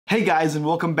Hey guys, and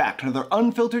welcome back to another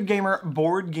Unfiltered Gamer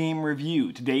board game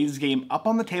review. Today's game up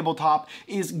on the tabletop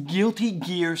is Guilty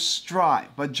Gear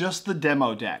Strive, but just the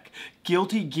demo deck.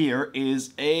 Guilty Gear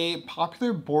is a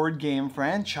popular board game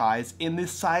franchise in the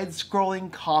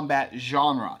side-scrolling combat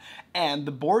genre, and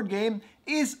the board game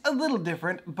is a little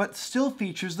different, but still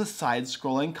features the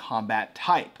side-scrolling combat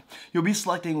type. You'll be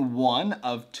selecting one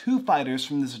of two fighters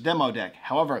from this demo deck.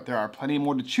 However, there are plenty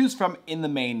more to choose from in the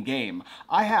main game.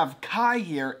 I have Kai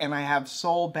here, and I have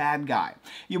Soul Bad Guy.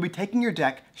 You'll be taking your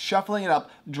deck, shuffling it up,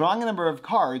 drawing a number of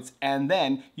cards, and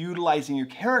then utilizing your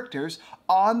characters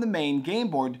on the main game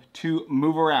board to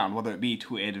move around, whether it be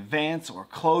to advance or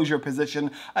close your position,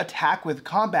 attack with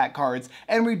combat cards,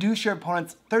 and reduce your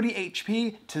opponent's 30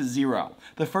 HP to 0.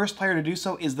 The first player to do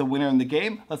so is the winner in the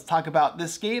game. Let's talk about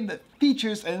this game that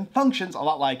features and functions a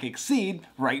lot like Exceed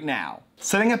right now.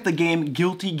 Setting up the game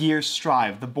Guilty Gear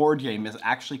Strive, the board game, is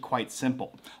actually quite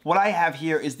simple. What I have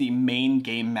here is the main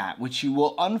game mat, which you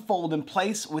will unfold and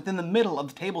place within the middle of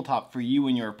the tabletop for you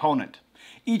and your opponent.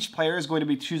 Each player is going to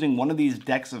be choosing one of these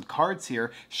decks of cards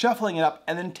here, shuffling it up,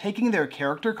 and then taking their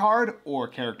character card, or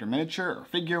character miniature, or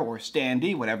figure, or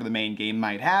standee, whatever the main game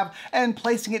might have, and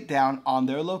placing it down on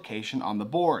their location on the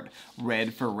board.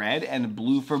 Red for red, and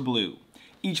blue for blue.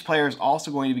 Each player is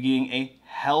also going to be getting a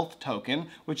health token,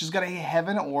 which has got a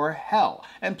heaven or hell,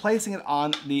 and placing it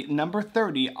on the number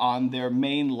 30 on their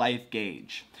main life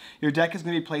gauge. Your deck is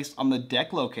going to be placed on the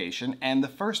deck location, and the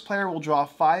first player will draw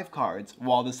 5 cards,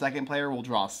 while the second player will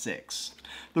draw 6.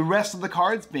 The rest of the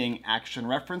cards being action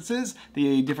references,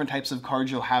 the different types of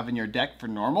cards you'll have in your deck for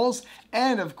normals,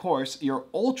 and of course your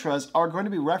ultras are going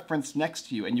to be referenced next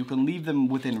to you, and you can leave them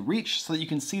within reach so that you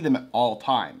can see them at all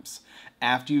times.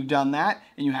 After you've done that,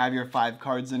 and you have your 5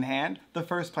 cards in hand, the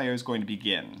first player is going to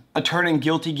begin. A turn in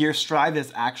Guilty Gear Strive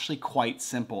is actually quite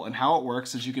simple, and how it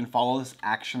works is you can follow this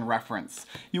action reference.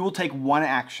 You will take one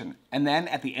action, and then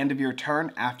at the end of your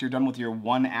turn, after you're done with your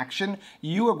one action,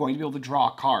 you are going to be able to draw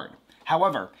a card.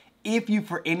 However, if you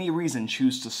for any reason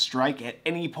choose to strike at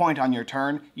any point on your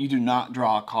turn, you do not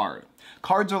draw a card.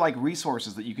 Cards are like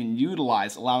resources that you can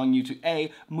utilize, allowing you to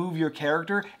A, move your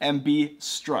character, and B,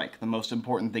 strike, the most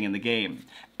important thing in the game.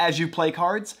 As you play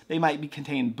cards, they might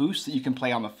contain boosts that you can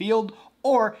play on the field,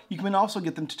 or you can also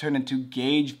get them to turn into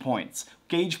gauge points.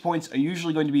 Gauge points are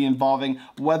usually going to be involving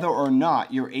whether or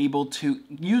not you're able to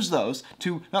use those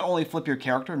to not only flip your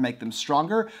character and make them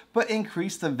stronger, but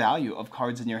increase the value of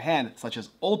cards in your hand, such as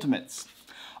ultimates.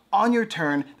 On your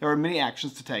turn, there are many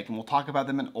actions to take, and we'll talk about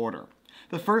them in order.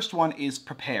 The first one is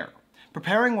prepare.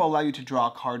 Preparing will allow you to draw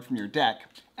a card from your deck,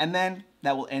 and then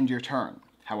that will end your turn.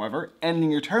 However,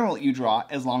 ending your turn will let you draw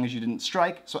as long as you didn't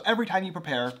strike, so every time you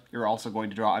prepare, you're also going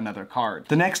to draw another card.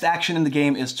 The next action in the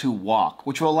game is to walk,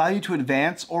 which will allow you to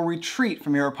advance or retreat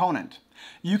from your opponent.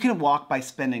 You can walk by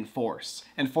spending force,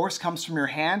 and force comes from your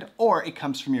hand or it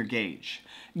comes from your gauge.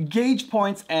 Gauge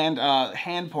points and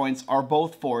hand points are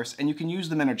both force, and you can use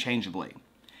them interchangeably.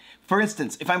 For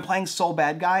instance, if I'm playing Soul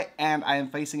Bad Guy and I am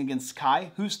facing against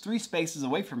Kai, who's 3 spaces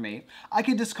away from me, I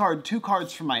could discard 2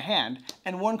 cards from my hand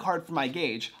and 1 card from my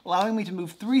gauge, allowing me to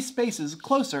move 3 spaces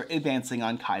closer, advancing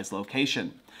on Kai's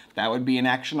location. That would be an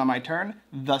action on my turn,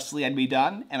 thusly I'd be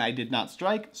done, and I did not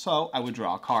strike, so I would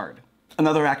draw a card.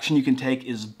 Another action you can take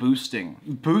is boosting.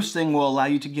 Boosting will allow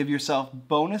you to give yourself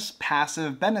bonus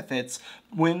passive benefits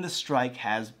when the strike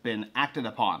has been acted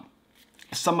upon.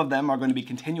 Some of them are going to be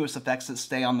continuous effects that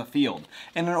stay on the field.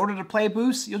 And in order to play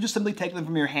boosts, you'll just simply take them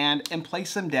from your hand and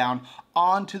place them down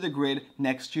onto the grid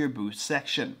next to your boost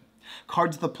section.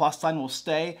 Cards with the plus sign will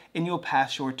stay, and you'll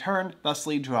pass your turn,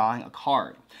 thusly drawing a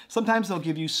card. Sometimes they'll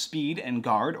give you speed and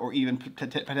guard, or even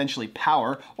potentially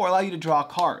power, or allow you to draw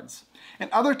cards.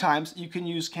 And other times, you can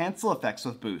use cancel effects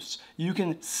with boosts. You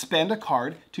can spend a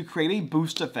card to create a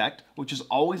boost effect, which is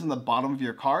always on the bottom of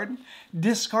your card,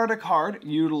 discard a card,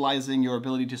 utilizing your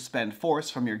ability to spend force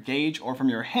from your gauge or from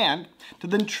your hand, to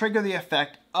then trigger the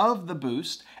effect of the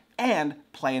boost, and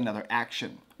play another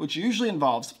action, which usually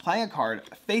involves playing a card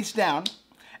face down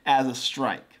as a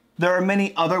strike. There are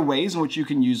many other ways in which you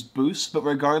can use boosts, but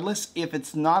regardless, if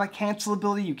it's not a cancel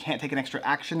ability, you can't take an extra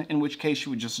action, in which case you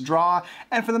would just draw.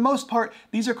 And for the most part,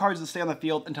 these are cards that stay on the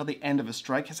field until the end of a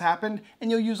strike has happened,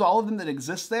 and you'll use all of them that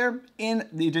exist there in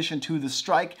the addition to the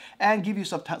strike and give you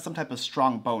some type of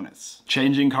strong bonus.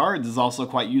 Changing cards is also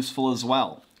quite useful as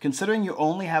well. Considering you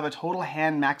only have a total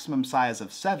hand maximum size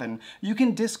of 7, you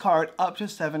can discard up to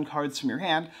 7 cards from your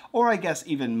hand, or I guess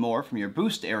even more from your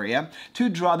boost area, to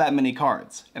draw that many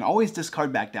cards, and always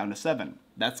discard back down to 7.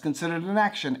 That's considered an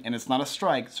action and it's not a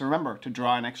strike, so remember to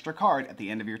draw an extra card at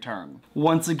the end of your turn.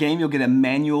 Once a game, you'll get a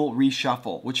manual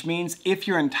reshuffle, which means if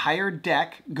your entire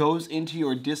deck goes into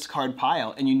your discard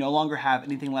pile and you no longer have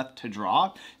anything left to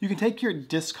draw, you can take your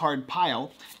discard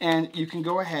pile and you can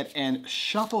go ahead and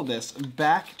shuffle this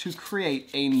back to create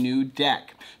a new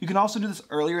deck. You can also do this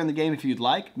earlier in the game if you'd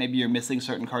like. Maybe you're missing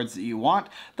certain cards that you want,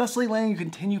 thusly letting you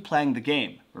continue playing the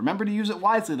game. Remember to use it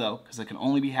wisely though, because it can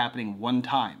only be happening one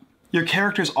time. Your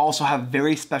characters also have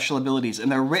very special abilities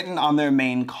and they're written on their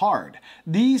main card.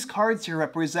 These cards here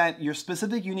represent your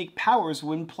specific unique powers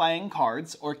when playing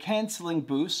cards or canceling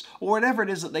boosts or whatever it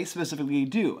is that they specifically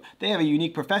do. They have a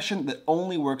unique profession that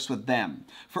only works with them.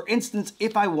 For instance,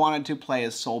 if I wanted to play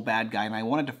as Soul Bad Guy and I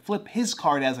wanted to flip his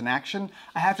card as an action,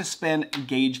 I have to spend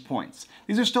gauge points.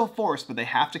 These are still forced, but they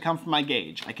have to come from my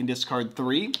gauge. I can discard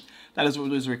 3. That is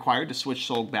what is required to switch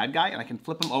Soul Bad Guy, and I can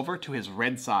flip him over to his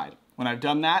red side. When I've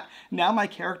done that, now my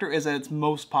character is at its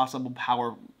most possible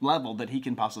power level that he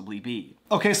can possibly be.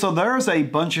 Okay, so there's a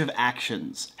bunch of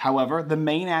actions. However, the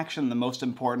main action, the most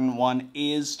important one,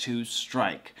 is to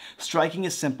strike. Striking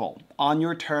is simple. On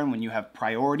your turn, when you have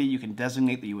priority, you can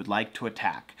designate that you would like to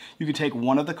attack. You can take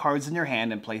one of the cards in your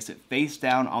hand and place it face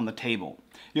down on the table.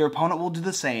 Your opponent will do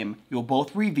the same. You'll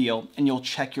both reveal and you'll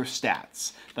check your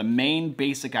stats. The main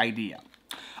basic idea.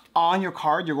 On your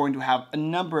card, you're going to have a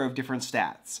number of different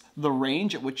stats. The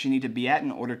range at which you need to be at in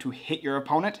order to hit your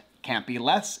opponent can't be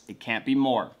less, it can't be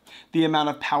more. The amount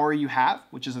of power you have,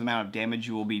 which is the amount of damage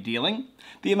you will be dealing.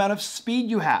 The amount of speed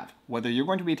you have, whether you're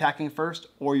going to be attacking first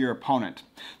or your opponent.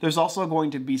 There's also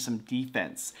going to be some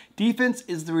defense. Defense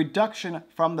is the reduction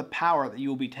from the power that you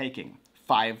will be taking.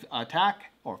 5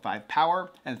 attack or 5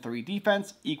 power and 3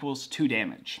 defense equals 2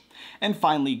 damage. And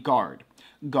finally, guard.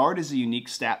 Guard is a unique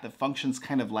stat that functions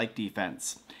kind of like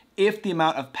defense. If the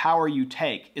amount of power you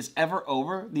take is ever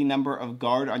over the number of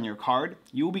guard on your card,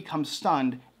 you will become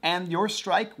stunned and your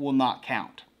strike will not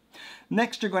count.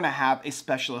 Next, you're going to have a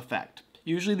special effect.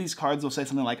 Usually these cards will say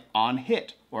something like on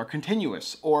hit or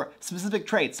continuous or specific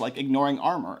traits like ignoring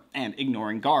armor and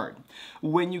ignoring guard.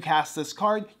 When you cast this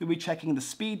card, you'll be checking the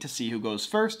speed to see who goes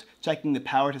first, checking the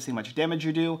power to see how much damage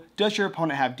you do, does your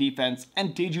opponent have defense,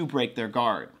 and did you break their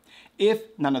guard.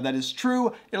 If none of that is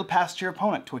true, it'll pass to your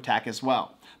opponent to attack as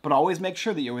well. But always make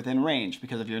sure that you're within range,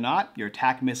 because if you're not, your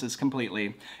attack misses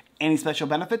completely. Any special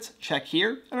benefits? Check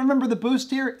here. And remember, the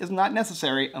boost here is not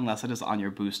necessary unless it is on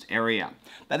your boost area.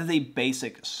 That is a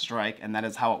basic strike, and that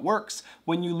is how it works.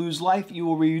 When you lose life, you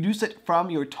will reduce it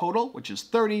from your total, which is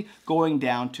 30, going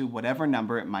down to whatever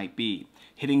number it might be.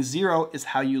 Hitting 0 is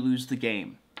how you lose the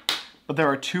game. But there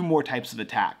are 2 more types of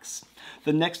attacks.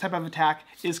 The next type of attack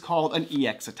is called an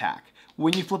EX attack.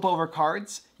 When you flip over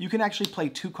cards, you can actually play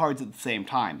 2 cards at the same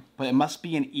time, but it must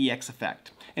be an EX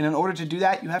effect. And in order to do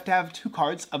that, you have to have 2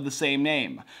 cards of the same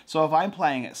name. So if I'm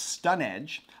playing Stun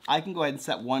Edge, I can go ahead and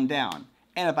set 1 down.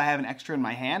 And if I have an extra in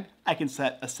my hand, I can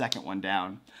set a second one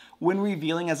down. When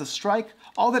revealing as a strike,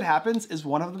 all that happens is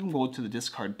one of them goes to the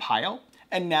discard pile,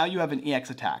 and now you have an EX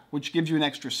attack, which gives you an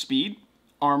extra speed,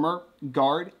 armor,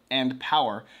 guard, and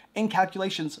power in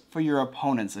calculations for your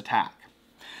opponent's attack.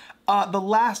 The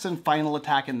last and final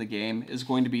attack in the game is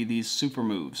going to be these super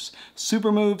moves.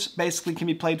 Super moves basically can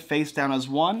be played face down as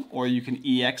 1, or you can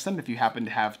EX them if you happen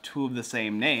to have 2 of the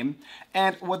same name.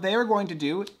 And what they are going to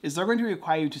do is they're going to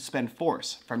require you to spend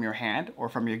force from your hand or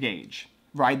from your gauge.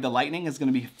 Ride the Lightning is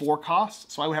going to be 4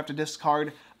 costs, so I would have to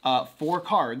discard 4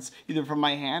 cards, either from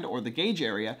my hand or the gauge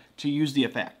area, to use the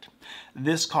effect.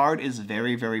 This card is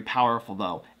very, very powerful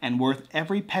though, and worth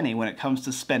every penny when it comes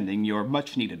to spending your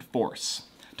much needed force.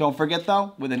 Don't forget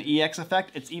though, with an EX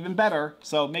effect, it's even better,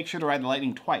 so make sure to ride the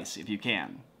Lightning twice if you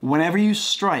can. Whenever you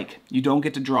strike, you don't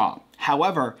get to draw.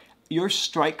 However, your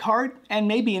strike card, and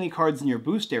maybe any cards in your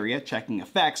boost area, checking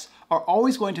effects, are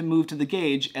always going to move to the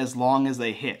gauge as long as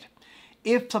they hit.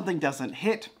 If something doesn't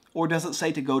hit, or doesn't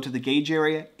say to go to the gauge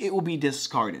area, it will be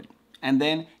discarded. And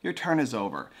then your turn is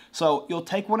over. So you'll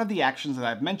take one of the actions that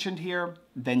I've mentioned here,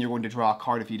 then you're going to draw a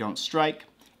card if you don't strike.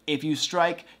 If you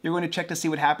strike, you're going to check to see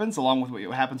what happens, along with what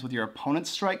happens with your opponent's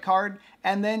strike card,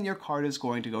 and then your card is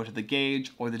going to go to the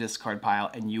gauge or the discard pile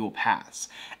and you will pass.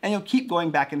 And you'll keep going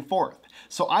back and forth.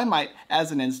 So I might,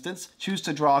 as an instance, choose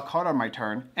to draw a card on my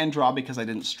turn and draw because I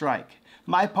didn't strike.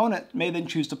 My opponent may then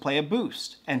choose to play a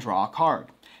boost and draw a card.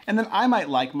 And then I might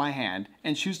like my hand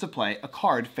and choose to play a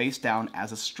card face down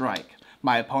as a strike.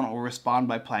 My opponent will respond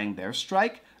by playing their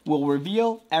strike, will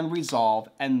reveal and resolve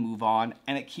and move on,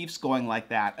 and it keeps going like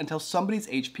that until somebody's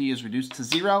HP is reduced to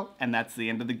 0, and that's the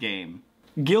end of the game.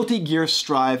 Guilty Gear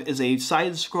Strive is a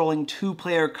side-scrolling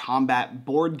two-player combat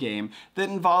board game that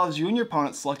involves you and your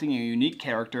opponent selecting a unique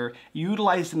character,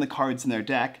 utilizing the cards in their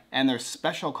deck and their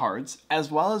special cards, as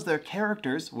well as their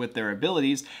characters with their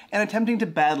abilities, and attempting to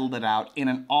battle it out in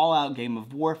an all-out game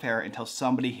of warfare until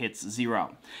somebody hits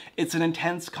 0. It's an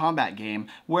intense combat game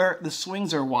where the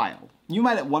swings are wild. You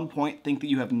might at one point think that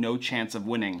you have no chance of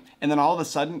winning, and then all of a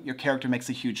sudden your character makes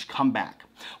a huge comeback.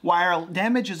 While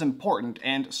damage is important,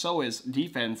 and so is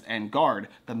defense and guard,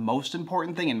 the most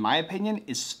important thing in my opinion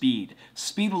is speed.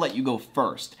 Speed will let you go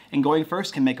first, and going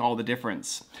first can make all the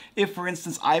difference. If for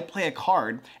instance I play a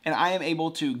card and I am able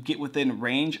to get within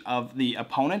range of the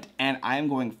opponent and I am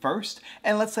going first,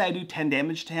 and let's say I do 10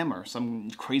 damage to him or some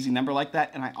crazy number like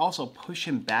that, and I also push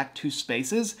him back 2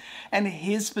 spaces, and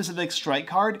his specific strike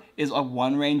card is a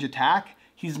 1-range attack,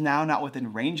 he's now not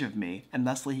within range of me, and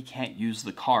thusly he can't use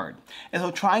the card. And so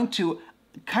trying to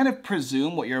kind of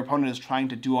presume what your opponent is trying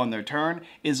to do on their turn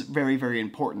is very, very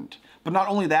important. But not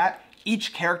only that,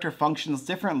 each character functions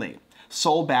differently.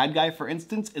 Soul Bad Guy, for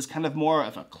instance, is kind of more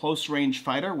of a close-range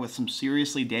fighter with some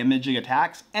seriously damaging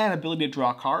attacks and ability to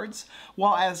draw cards,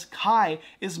 while as Kai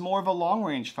is more of a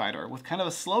long-range fighter with kind of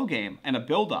a slow game and a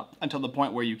build-up until the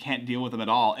point where you can't deal with them at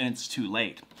all and it's too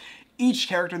late. Each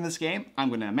character in this game, I'm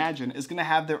going to imagine, is going to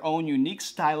have their own unique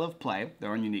style of play,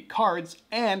 their own unique cards,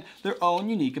 and their own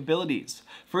unique abilities.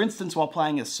 For instance, while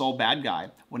playing as Soul Bad Guy,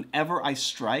 whenever I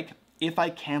strike, if I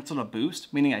canceled a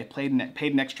boost, meaning I paid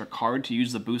an extra card to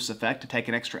use the boost effect to take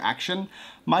an extra action,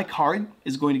 my card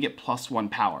is going to get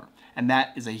 +1 power. And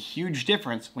that is a huge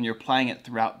difference when you're playing it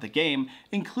throughout the game,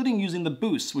 including using the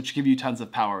boosts, which give you tons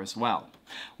of power as well.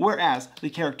 Whereas the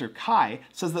character Kai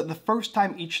says that the first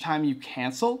time each time you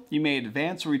cancel, you may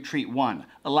advance or retreat 1,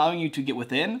 allowing you to get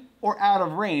within or out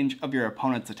of range of your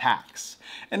opponent's attacks.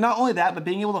 And not only that, but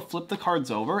being able to flip the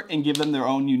cards over and give them their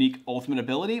own unique ultimate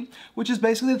ability, which is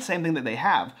basically the same thing that they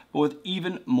have, but with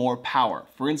even more power.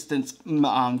 For instance,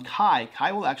 on Kai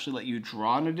will actually let you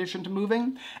draw in addition to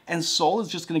moving, and Soul is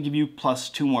just going to give you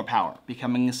 +2 more power,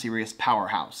 becoming a serious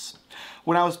powerhouse.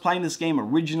 When I was playing this game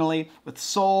originally with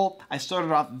Soul, I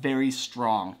started off very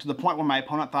strong, to the point where my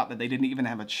opponent thought that they didn't even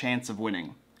have a chance of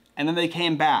winning. And then they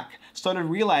came back, started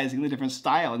realizing the different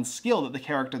style and skill that the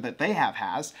character that they have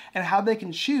has, and how they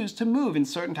can choose to move in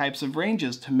certain types of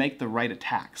ranges to make the right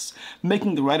attacks.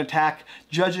 Making the right attack,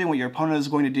 judging what your opponent is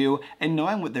going to do, and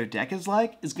knowing what their deck is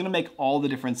like is going to make all the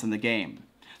difference in the game.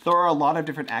 There are a lot of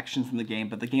different actions in the game,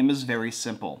 but the game is very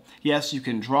simple. Yes, you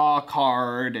can draw a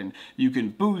card, and you can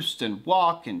boost and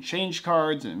walk and change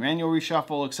cards and manual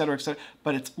reshuffle, etc.,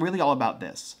 but it's really all about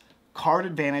this: card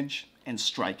advantage and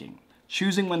striking.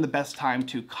 Choosing when the best time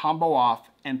to combo off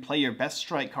and play your best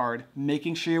strike card,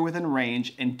 making sure you're within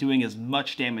range and doing as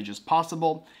much damage as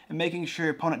possible, and making sure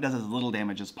your opponent does as little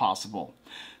damage as possible.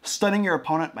 Stunning your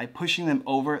opponent by pushing them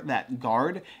over that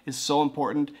guard is so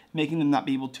important, making them not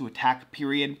be able to attack,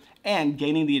 period, and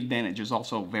gaining the advantage is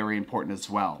also very important as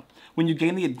well. When you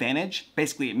gain the advantage,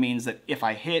 basically it means that if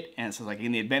I hit and it says I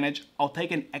gain the advantage, I'll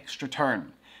take an extra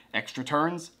turn. Extra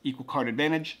turns equal card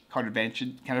advantage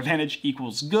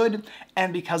equals good,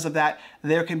 and because of that,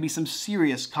 there can be some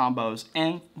serious combos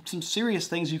and some serious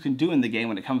things you can do in the game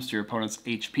when it comes to your opponent's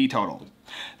HP total.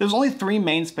 There's only 3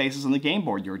 main spaces on the game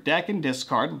board: your deck and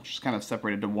discard, which is kind of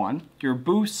separated to 1, your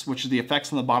boosts, which is the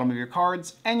effects on the bottom of your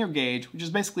cards, and your gauge, which is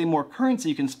basically more currency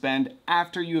you can spend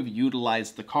after you have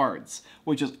utilized the cards,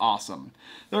 which is awesome.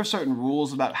 There are certain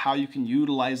rules about how you can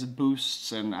utilize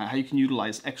boosts and how you can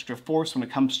utilize extra force when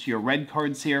it comes to your red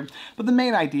cards here, but the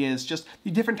main idea is just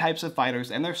the different types of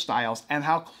fighters and their styles and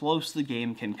how close the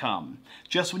game can come.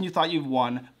 Just when you thought you've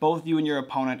won, both you and your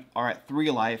opponent are at 3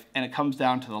 life, and it comes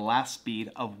down to the last speed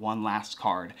of one last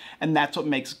card, and that's what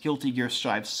makes Guilty Gear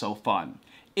Strive so fun.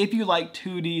 If you like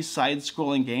 2D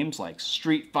side-scrolling games like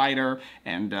Street Fighter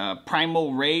and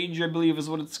Primal Rage, I believe is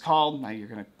what it's called. Now you're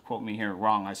going to quote me here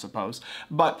wrong, I suppose.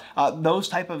 But those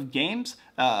type of games,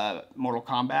 Mortal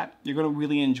Kombat, you're going to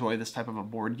really enjoy this type of a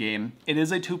board game. It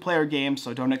is a 2-player game,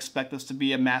 so don't expect this to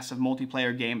be a massive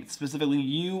multiplayer game. It's specifically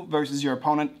you versus your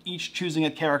opponent, each choosing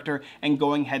a character and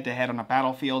going head-to-head on a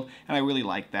battlefield, and I really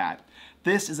like that.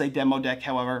 This is a demo deck,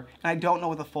 however, and I don't know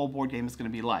what the full board game is going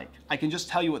to be like. I can just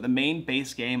tell you what the main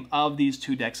base game of these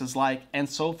 2 decks is like, and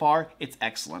so far, it's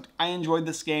excellent. I enjoyed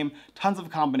this game, tons of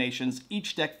combinations,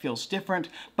 each deck feels different,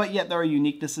 but yet there are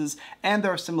uniquenesses, and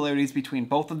there are similarities between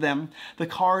both of them. The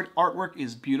card artwork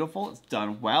is beautiful, it's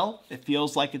done well, it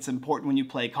feels like it's important when you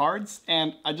play cards,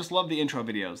 and I just love the intro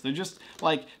videos. They're just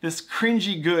like this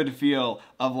cringy good feel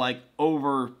of like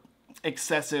over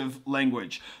excessive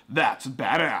language. That's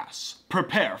badass.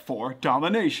 Prepare for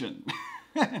domination.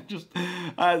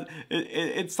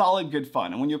 It's solid, good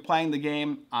fun. And when you're playing the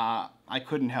game, I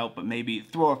couldn't help but maybe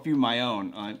throw a few of my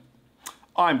own.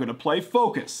 I'm gonna play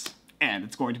Focus, and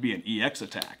it's going to be an EX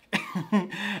attack.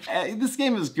 This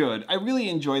game is good. I really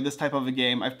enjoy this type of a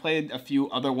game. I've played a few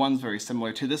other ones very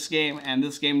similar to this game, and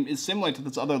this game is similar to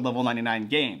this other level 99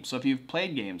 game. So if you've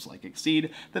played games like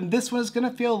Exceed, then this one is going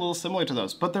to feel a little similar to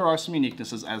those, but there are some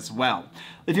uniquenesses as well.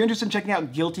 If you're interested in checking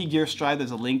out Guilty Gear Strive,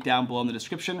 there's a link down below in the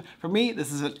description. For me,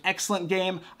 this is an excellent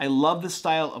game. I love this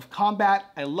style of combat.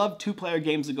 I love two-player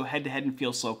games that go head-to-head and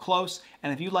feel so close,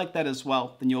 and if you like that as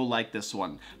well, then you'll like this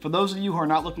one. For those of you who are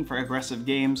not looking for aggressive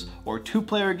games, or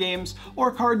two-player games,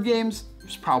 or card games,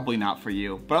 it's probably not for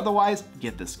you. But otherwise,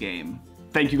 get this game.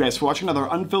 Thank you guys for watching another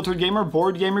Unfiltered Gamer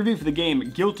board game review for the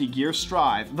game Guilty Gear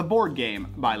Strive, the board game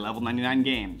by Level 99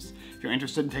 Games. If you're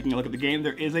interested in taking a look at the game,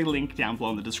 there is a link down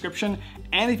below in the description.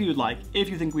 And if you would like, if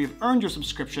you think we've earned your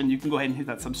subscription, you can go ahead and hit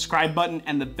that subscribe button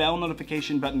and the bell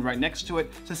notification button right next to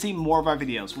it to see more of our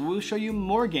videos. We'll show you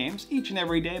more games each and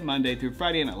every day, Monday through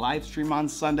Friday, and a live stream on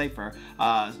Sunday for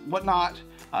whatnot.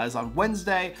 Is on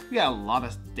Wednesday. We got a lot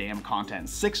of damn content.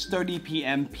 6:30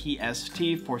 p.m.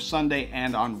 PST for Sunday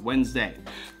and on Wednesday.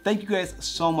 Thank you guys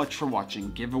so much for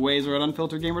watching. Giveaways are at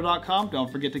unfilteredgamer.com.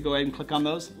 Don't forget to go ahead and click on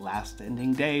those last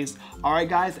ending days. Alright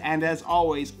guys, and as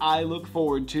always, I look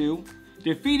forward to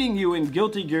defeating you in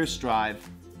Guilty Gear Strive,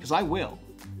 because I will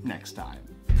next time.